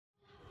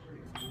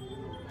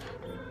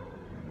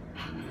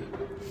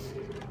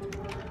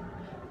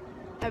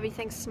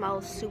Everything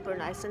smells super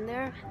nice in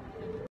there.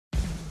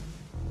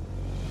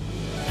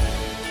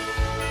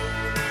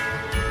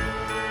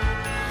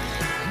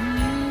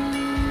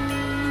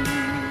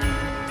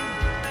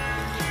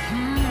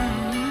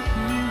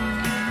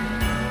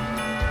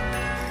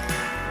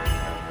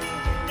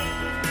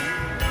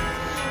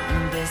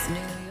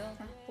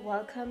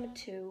 Welcome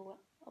to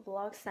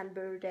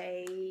VLOGCEMBER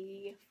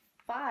day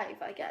 5,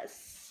 I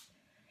guess.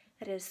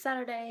 It is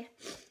Saturday.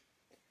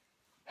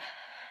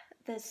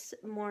 This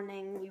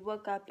morning we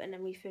woke up and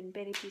then we've been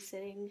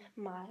babysitting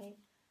my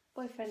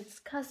boyfriend's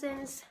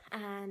cousins,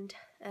 and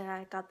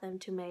I got them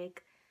to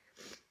make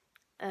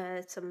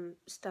some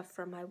stuff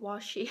from my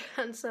washi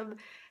and some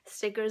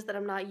stickers that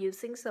I'm not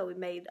using. So we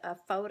made a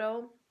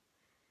photo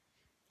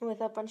with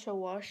a bunch of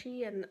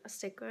washi and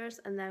stickers,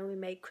 and then we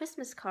made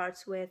Christmas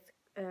cards with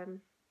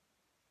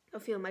a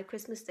few of my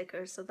Christmas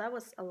stickers. So that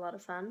was a lot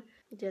of fun.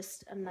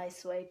 Just a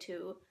nice way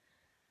to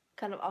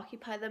kind of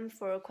occupy them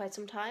for quite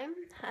some time,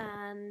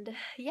 and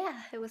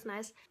yeah, it was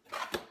nice.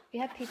 We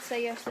had pizza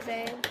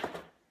yesterday.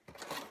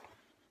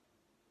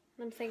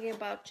 I'm thinking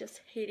about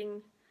just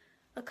heating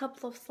a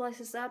couple of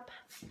slices up.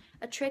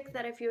 A trick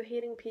that if you're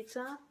heating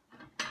pizza,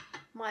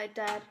 my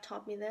dad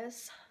taught me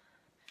this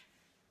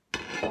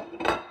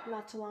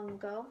not too long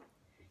ago,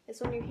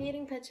 is when you're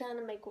heating pizza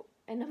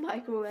in a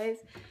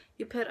microwave,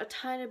 you put a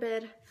tiny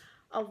bit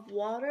of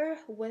water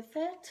with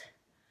it.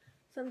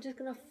 So I'm just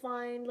gonna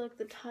find like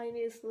the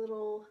tiniest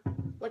little,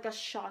 like a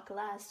shot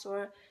glass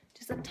or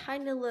just a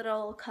tiny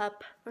little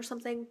cup or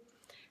something,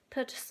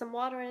 put some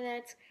water in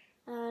it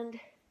and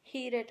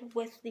heat it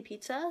with the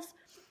pizzas,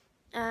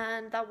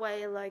 and that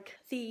way like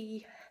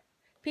the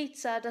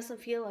pizza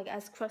doesn't feel like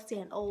as crusty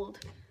and old.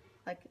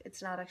 Like,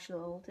 it's not actually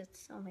old,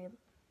 it's only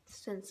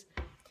since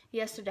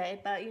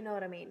yesterday, but you know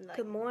what I mean. Like,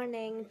 good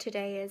morning.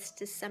 Today is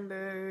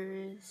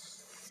December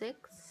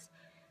 6th,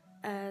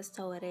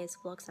 so it is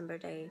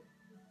VLOGCEMBER day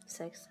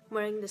 6. I'm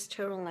wearing this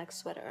turtleneck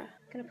sweater.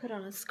 I'm gonna put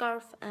on a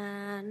scarf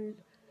and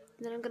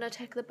then I'm gonna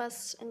take the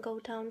bus and go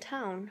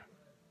downtown,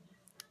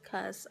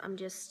 cause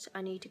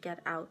I need to get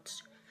out,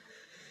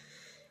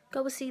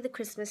 go see the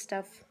Christmas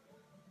stuff.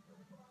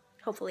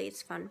 Hopefully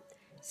it's fun.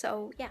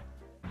 So yeah.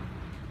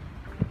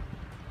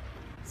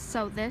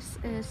 So this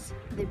is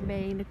the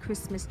main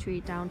Christmas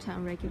tree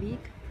downtown Reykjavík,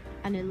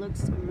 and it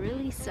looks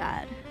really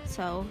sad.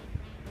 So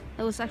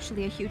it was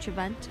actually a huge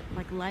event,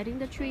 like lighting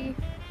the tree,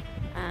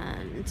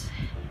 and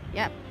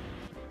yeah.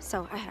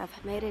 So I have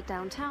made it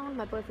downtown.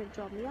 My boyfriend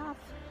dropped me off,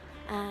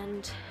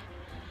 and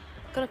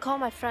I'm gonna call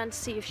my friend to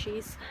see if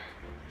she's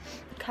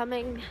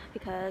coming,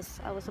 because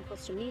I was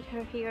supposed to meet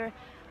her here.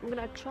 I'm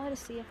gonna try to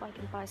see if I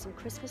can buy some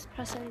Christmas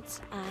presents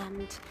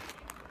and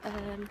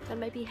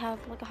maybe have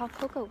like a hot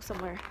cocoa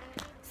somewhere.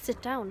 Sit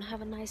down,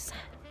 have a nice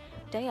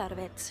day out of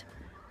it.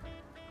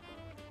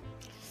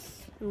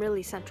 I'm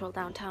really central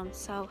downtown,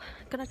 so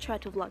I'm gonna try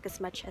to vlog as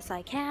much as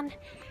I can,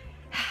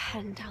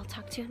 and I'll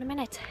talk to you in a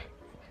minute.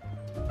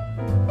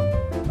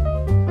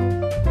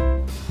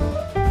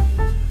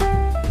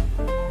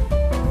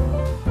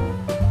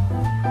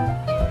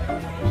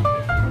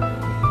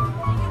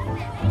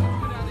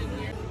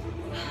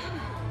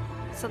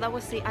 So that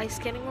was the ice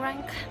skating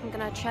rink. I'm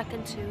gonna check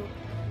into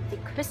the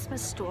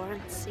Christmas store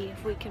and see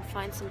if we can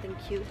find something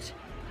cute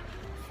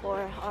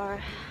for our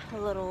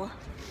little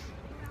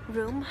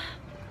room.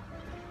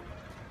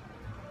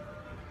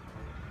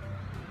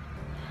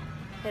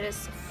 It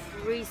is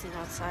freezing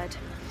outside.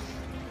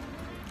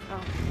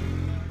 Oh,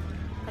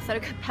 I thought I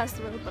could pass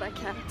the road, but I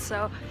can't.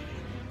 So,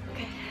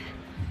 okay,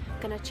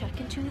 I'm gonna check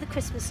into the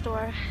Christmas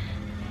store.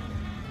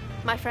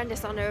 My friend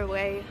is on her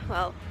way.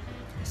 Well,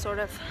 sort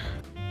of.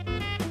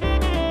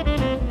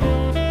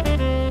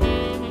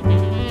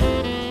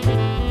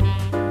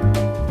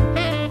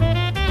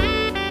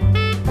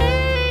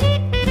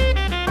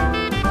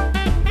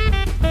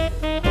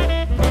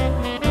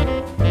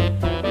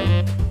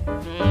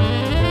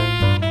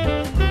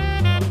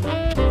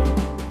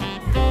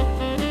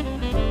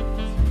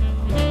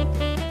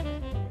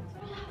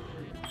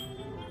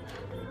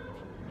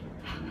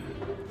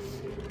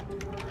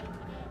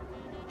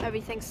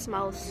 Everything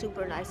smells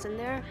super nice in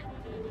there.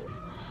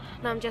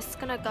 Now I'm just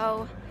gonna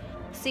go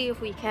see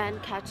if we can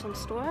catch some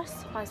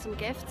stores, buy some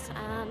gifts,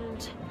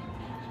 and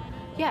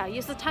yeah,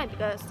 use the time,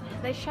 because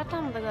they shut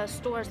down the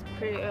stores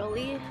pretty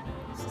early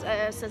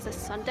since it's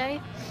Sunday,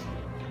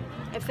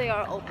 if they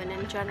are open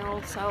in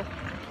general. So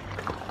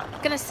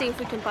I'm gonna see if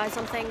we can buy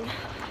something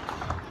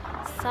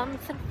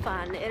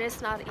fun. It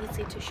is not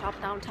easy to shop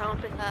downtown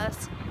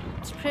because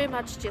it's pretty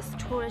much just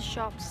tourist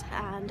shops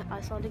and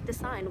Icelandic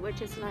design,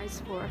 which is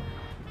nice for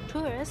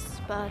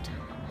tourists, but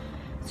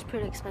it's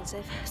pretty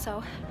expensive.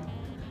 So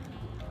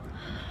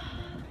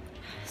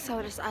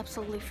it is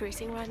absolutely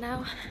freezing right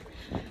now,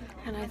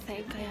 and I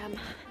think I am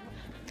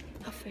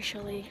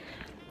officially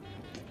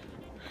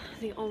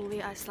the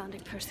only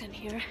Icelandic person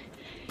here.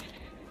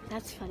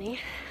 That's funny.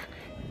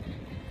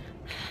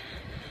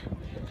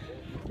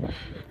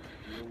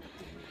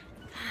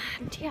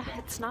 And yeah,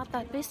 it's not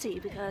that busy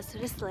because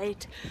it is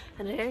late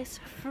and it is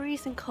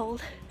freezing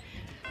cold.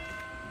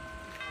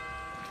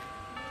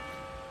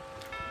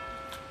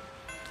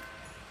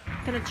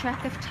 Gonna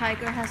check if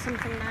Tiger has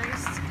something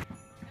nice.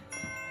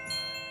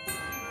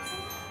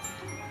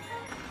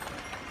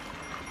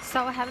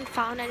 So I haven't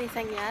found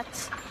anything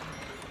yet,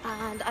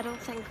 and I don't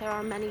think there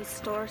are many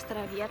stores that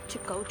I've yet to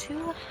go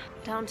to.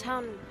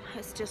 Downtown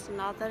is just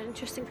not that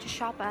interesting to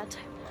shop at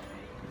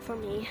for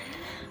me.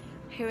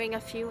 Hearing a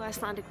few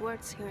Icelandic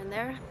words here and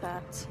there,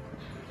 but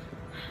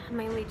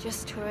mainly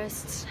just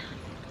tourists.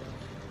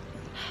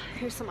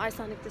 Here's some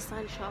Icelandic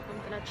design shop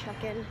I'm gonna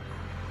check in.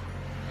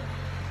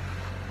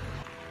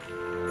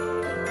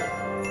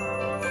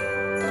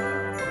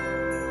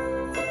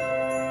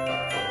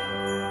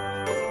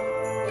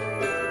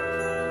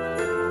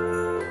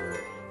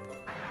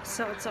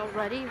 So it's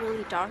already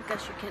really dark,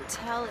 as you can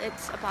tell.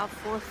 It's about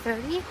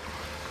 4:30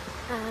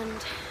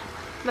 and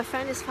my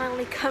friend is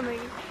finally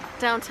coming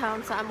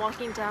downtown, so I'm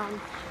walking down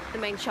the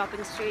main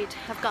shopping street.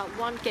 I've got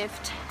one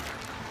gift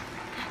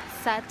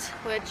set,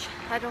 which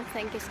I don't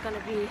think is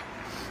gonna be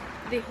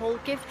the whole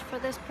gift for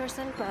this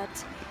person,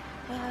 but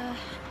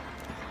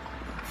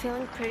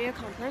feeling pretty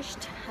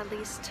accomplished. At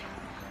least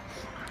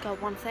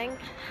got one thing,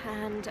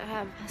 and I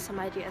have some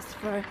ideas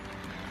for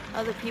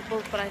other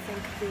people, but I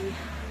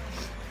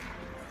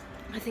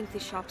think the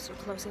shops are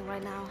closing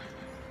right now.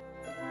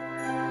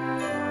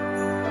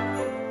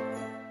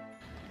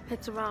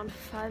 It's around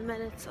 5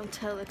 minutes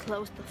until they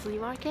close the flea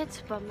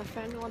market, but my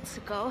friend wants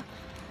to go,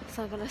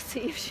 so I'm gonna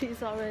see if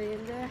she's already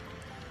in there.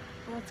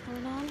 What's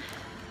going on?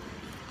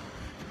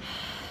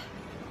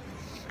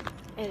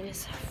 It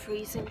is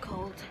freezing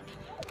cold.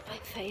 My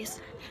face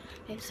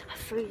is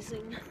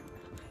freezing.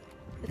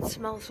 It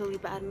smells really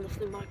bad in the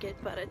flea market,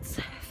 but it's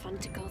fun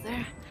to go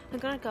there. I'm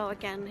gonna go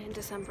again in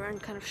December and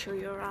kind of show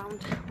you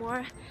around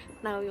more.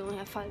 Now we only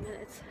have 5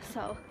 minutes,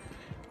 so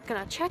I'm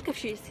gonna check if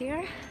she's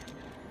here.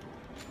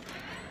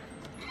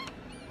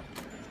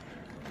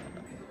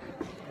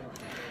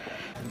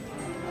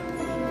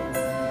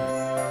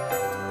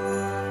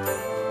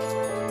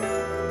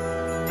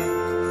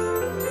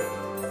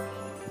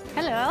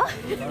 Hello!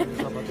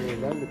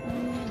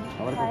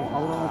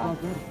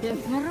 Ég er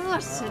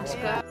frosin,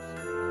 sko.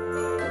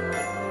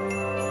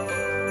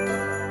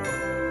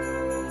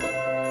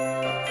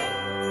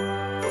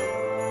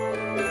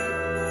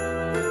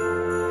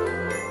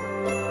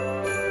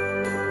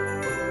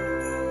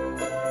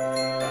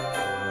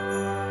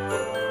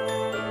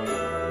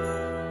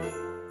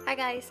 Hi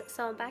guys,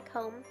 so I'm back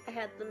home. I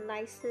had the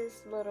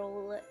nicest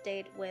little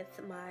date with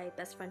my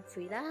best friend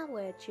Fríða,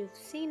 which you've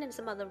seen in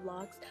some other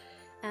vlogs,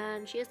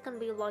 and she is going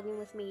to be vlogging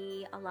with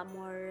me a lot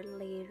more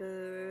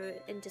later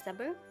in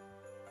December.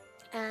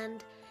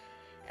 And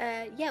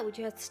yeah, we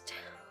just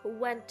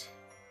went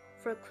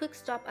for a quick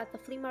stop at the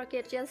flea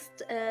market,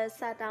 just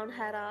sat down,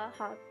 had a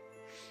hot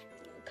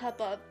cup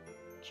of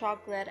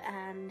chocolate,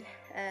 and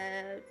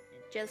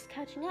just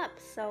catching up.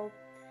 So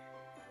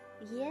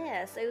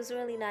yes, it was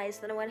really nice.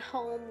 Then I went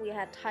home, we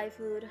had Thai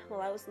food.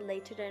 Well, I was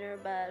late to dinner,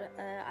 but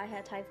I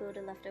had Thai food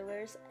and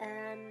leftovers.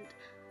 And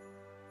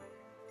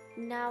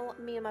now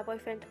me and my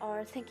boyfriend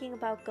are thinking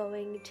about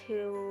going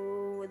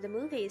to the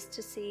movies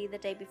to see The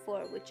Day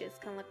Before, which is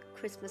kind of like a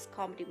Christmas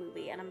comedy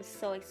movie, and I'm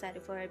so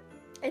excited for it.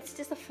 It's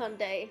just a fun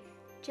day.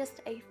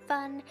 Just a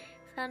fun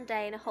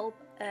day, and I hope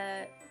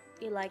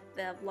you like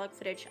the vlog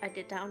footage I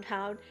did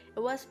downtown.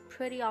 It was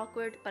pretty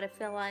awkward, but I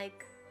feel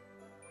like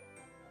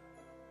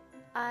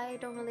I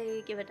don't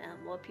really give a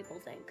damn what people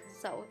think.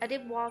 So I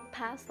did walk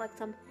past like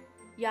some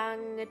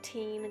young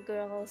teen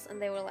girls,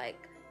 and they were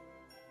like,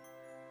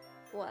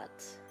 what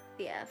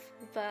the F?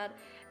 But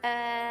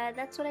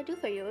that's what I do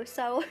for you.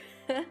 So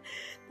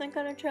I'm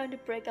kind of trying to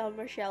break out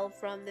my shell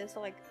from this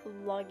like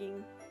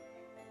vlogging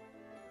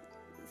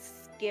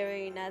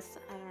scariness.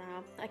 I don't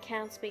know, I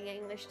can't speak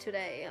English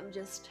today. I'm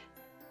just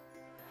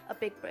a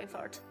big brain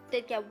fart.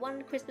 Did get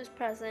one Christmas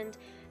present,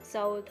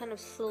 so we're kind of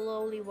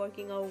slowly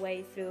working our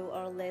way through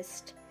our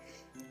list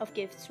of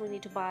gifts we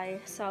need to buy.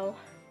 So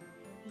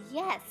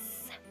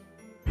yes.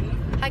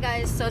 Hi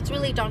guys, so it's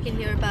really dark in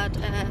here, but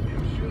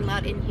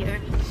not in here.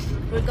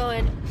 We're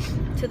going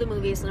to the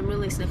movies, and I'm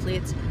really sniffly.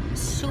 It's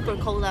super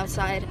cold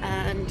outside,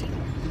 and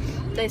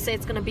they say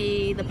it's gonna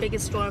be the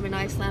biggest storm in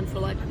Iceland for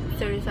like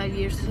 35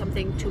 years or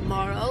something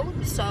tomorrow,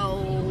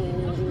 so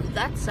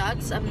that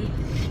sucks. I'm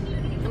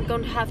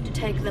going to have to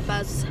take the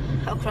bus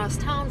across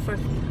town for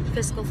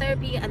physical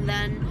therapy, and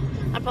then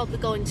I'm probably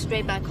going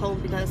straight back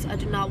home because I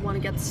do not want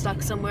to get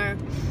stuck somewhere.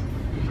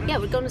 Yeah,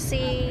 we're going to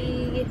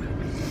see,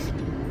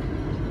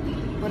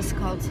 what is it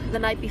called, The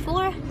Night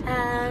Before,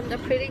 and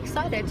I'm pretty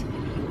excited.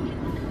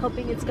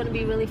 Hoping it's going to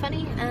be really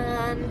funny,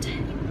 and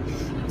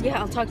yeah,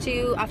 I'll talk to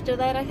you after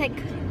that, I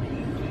think.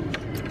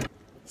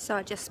 So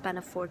I just spent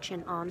a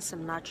fortune on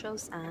some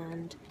nachos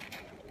and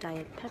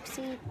Diet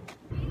Pepsi.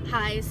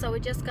 Hi, so we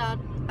just got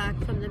back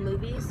from the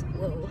movies.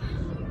 Whoa,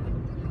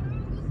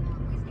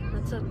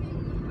 that's a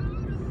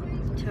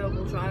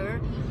terrible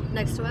driver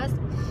next to us.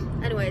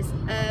 Anyways,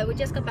 we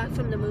just got back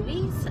from the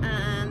movies,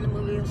 and the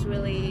movie was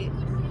really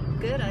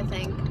good, I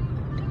think.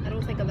 I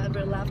don't think I've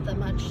ever laughed that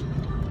much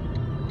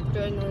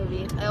during a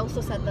movie. I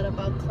also said that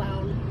about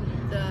Clown,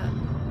 the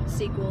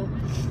sequel,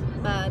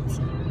 but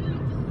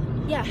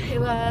yeah, it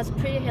was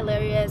pretty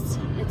hilarious.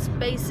 It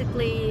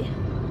basically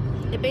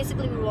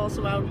revolves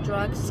around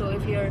drugs, so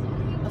if you're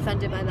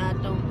offended by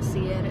that, don't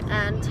see it.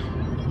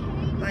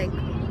 And like,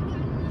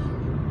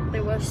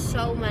 there were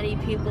so many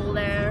people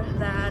there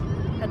that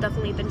had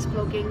definitely been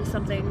smoking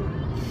something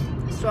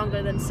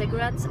stronger than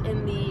cigarettes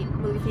in the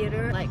movie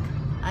theater. Like,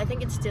 I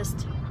think it's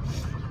just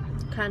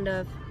kind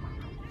of,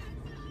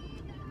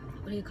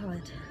 what do you call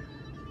it,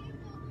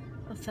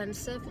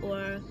 offensive,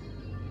 or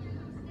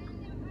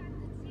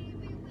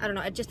I don't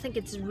know, I just think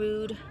it's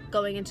rude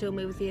going into a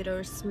movie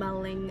theater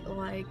smelling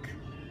like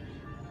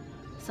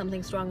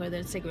something stronger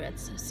than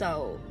cigarettes.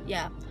 So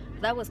yeah,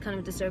 that was kind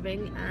of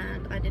disturbing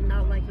and I did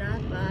not like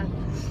that, but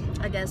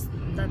I guess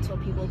that's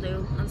what people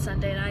do on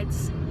Sunday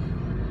nights.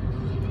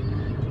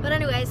 But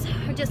anyways,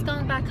 we're just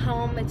going back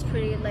home. It's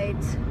pretty late.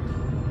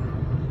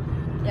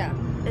 Yeah,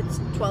 it's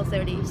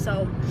 12:30,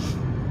 so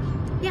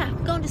yeah,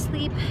 going to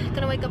sleep.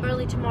 Gonna wake up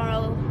early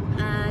tomorrow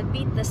and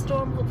beat the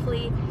storm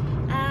hopefully,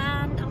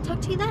 and I'll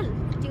talk to you then.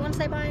 Do you want to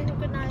say bye or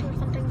good night or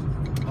something?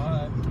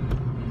 Bye.